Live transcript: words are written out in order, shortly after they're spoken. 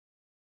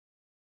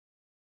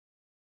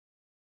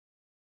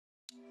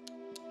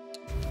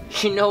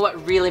You know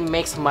what really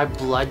makes my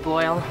blood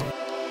boil?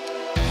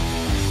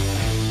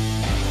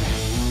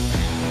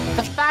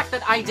 The fact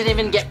that I didn't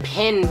even get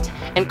pinned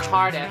in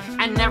Cardiff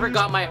and never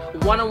got my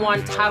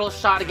one-on-one title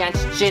shot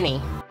against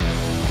Ginny.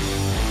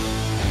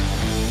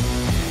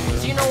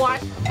 So you know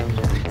what?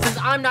 Since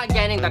I'm not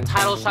getting the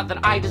title shot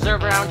that I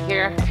deserve around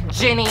here,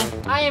 Ginny,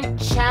 I am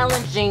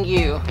challenging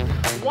you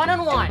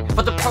one-on-one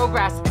for the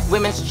Progress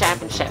Women's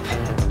Championship.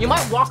 You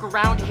might walk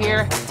around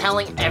here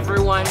telling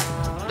everyone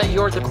that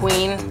you're the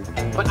queen,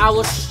 but I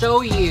will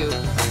show you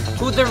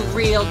who the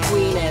real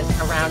queen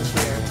is around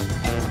here.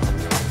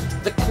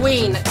 The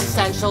Queen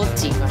Essential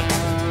Diva.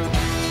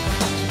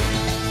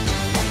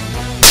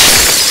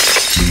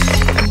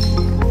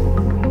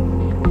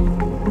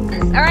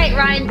 All right,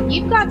 Ryan,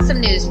 you've got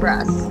some news for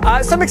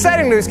us. Some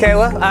exciting news,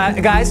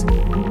 Kayla. Guys,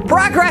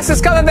 Progress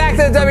is coming back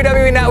to the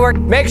WWE Network.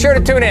 Make sure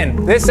to tune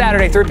in this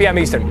Saturday, 3 p.m.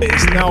 Eastern.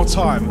 It's now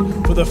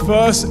time for the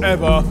first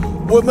ever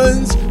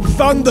Women's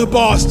Thunder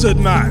Bastard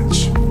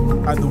match.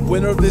 And the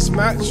winner of this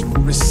match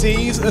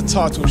receives a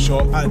title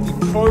shot at the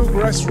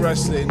Progress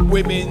Wrestling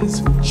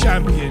Women's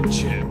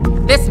Championship.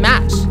 This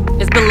match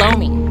is below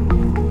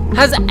me.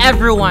 Has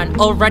everyone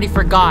already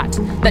forgot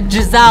that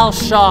Gisele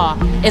Shaw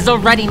is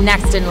already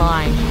next in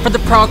line for the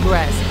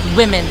Progress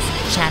Women's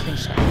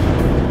Championship?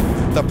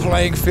 The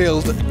playing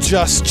field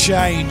just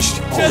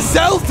changed.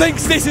 Gisele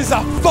thinks this is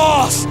a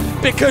farce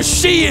because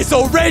she is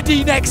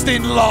already next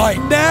in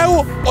line.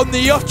 Now, on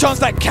the off chance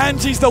that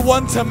Kanji's the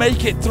one to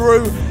make it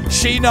through,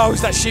 she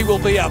knows that she will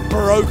be a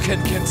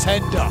broken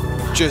contender.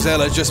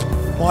 Gisele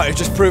might have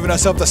just proven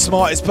herself the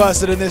smartest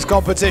person in this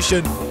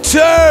competition. 2, 3!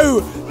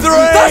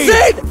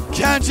 That's it!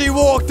 Kanji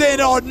walked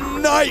in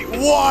on night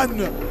 1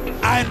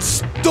 and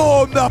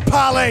stormed the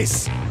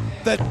palace.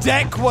 The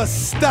deck was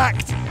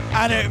stacked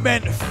and it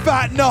meant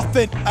fat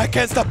nothing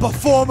against a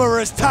performer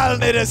as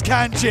talented as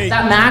Kanji.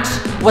 That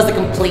match was a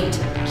complete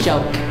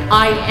joke.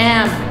 I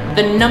am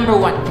the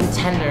 #1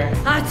 contender.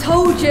 I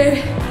told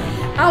you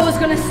I was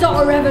gonna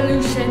start a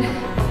revolution,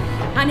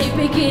 and it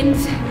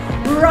begins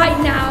right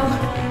now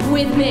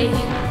with me.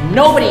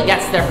 Nobody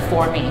gets there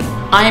before me.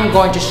 I am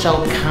going to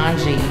show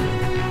Kanji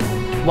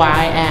why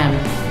I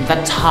am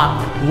the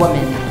top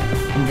woman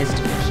in this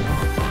division.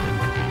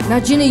 Now,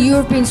 Ginny, you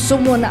have been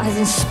someone that has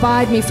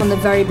inspired me from the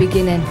very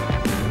beginning.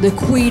 The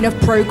Queen of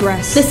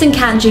Progress. Listen,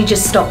 Kanji,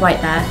 just stop right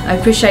there. I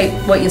appreciate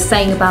what you're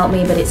saying about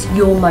me, but it's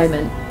your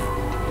moment.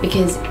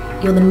 Because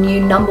you're the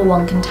new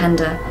 #1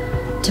 contender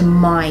to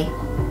my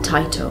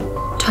title.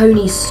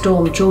 Toni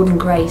Storm, Jordan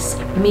Grace,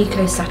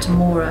 Miko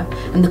Satomura,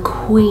 and the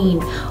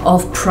Queen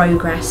of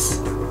Progress.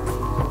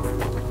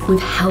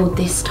 We've held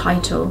this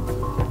title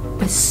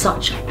with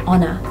such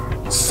honor,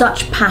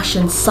 such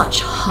passion,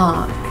 such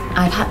heart.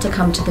 I've had to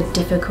come to the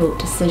difficult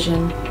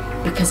decision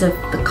because of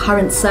the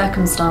current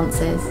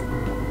circumstances.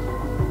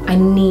 I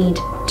need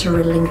to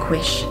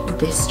relinquish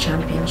this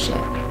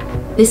championship.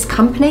 This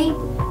company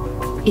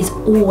is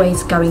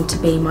always going to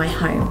be my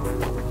home.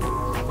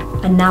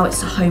 And now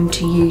it's a home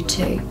to you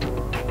too.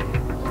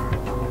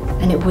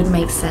 And it would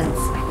make sense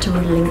to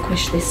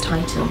relinquish this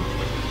title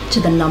to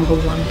the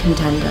 #1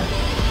 contender.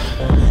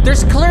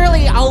 There's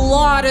clearly a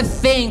lot of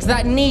things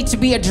that need to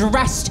be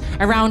addressed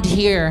around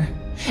here.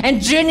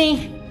 And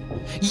Ginny,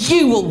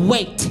 you will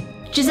wait.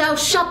 Gisele,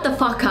 shut the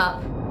fuck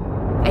up.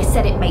 I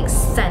said it makes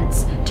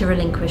sense to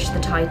relinquish the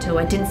title.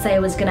 I didn't say I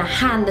was gonna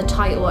hand the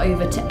title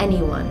over to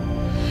anyone.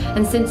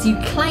 And since you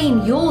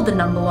claim you're the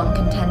 #1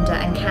 contender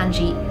and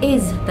Kanji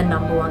is the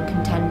 #1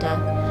 contender,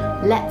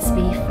 let's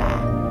be fair.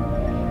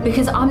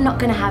 Because I'm not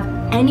gonna have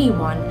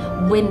anyone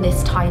win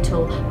this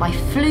title by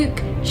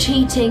fluke,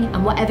 cheating,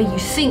 and whatever you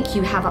think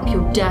you have up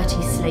your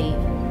dirty sleeve.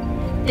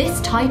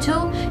 This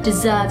title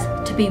deserves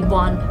to be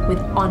won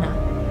with honor.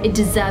 It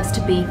deserves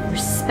to be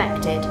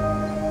respected.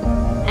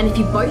 And if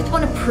you both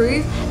want to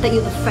prove that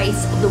you're the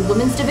face of the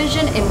women's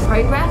division in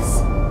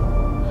Progress,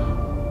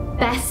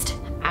 best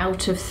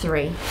out of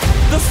 3.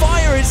 The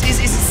fire is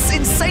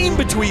insane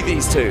between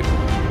these two.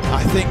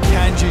 I think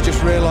Kanji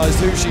just realised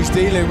who she's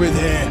dealing with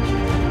here.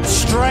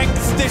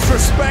 Strength,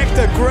 disrespect,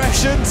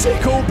 aggression,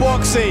 tick all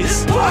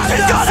boxes.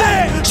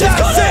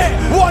 That's it!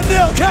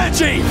 1-0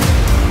 Kanji!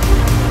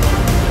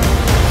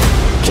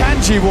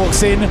 Kanji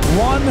walks in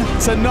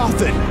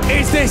 1-0.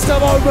 Is this the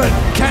moment?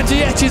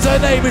 Kanji etches her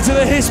name into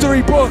the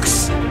history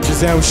books.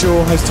 Gisele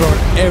Shaw has thrown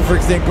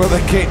everything but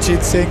the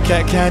kitchen sink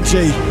at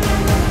Kanji.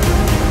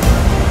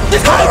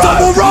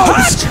 Double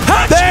ropes!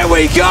 There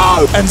we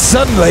go! And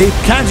suddenly,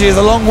 Kanji is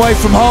a long way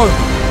from home.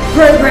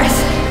 Progress,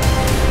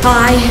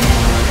 I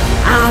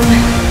am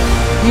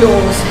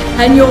yours,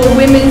 and your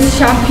women's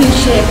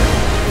championship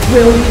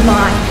will be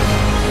mine,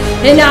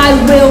 and I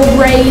will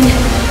reign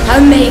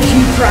and make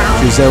you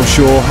proud. Gisele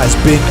Shaw has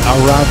been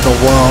around the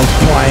world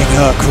playing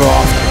her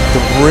craft.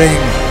 The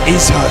ring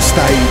is her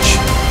stage.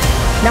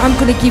 Now I'm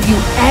going to give you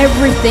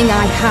everything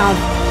I have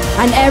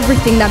and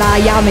everything that I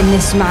am in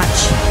this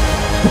match,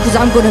 because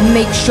I'm going to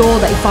make sure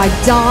that if I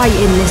die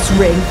in this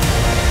ring,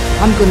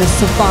 I'm going to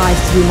survive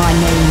through my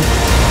name.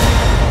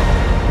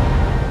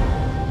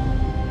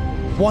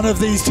 One of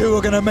these two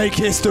are going to make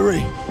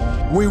history.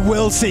 we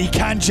will see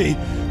Kanji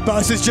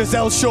versus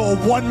Gisele Shaw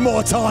one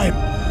more time,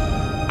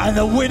 and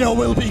the winner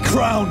will be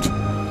crowned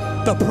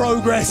the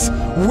Progress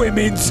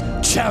Women's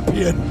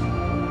Champion.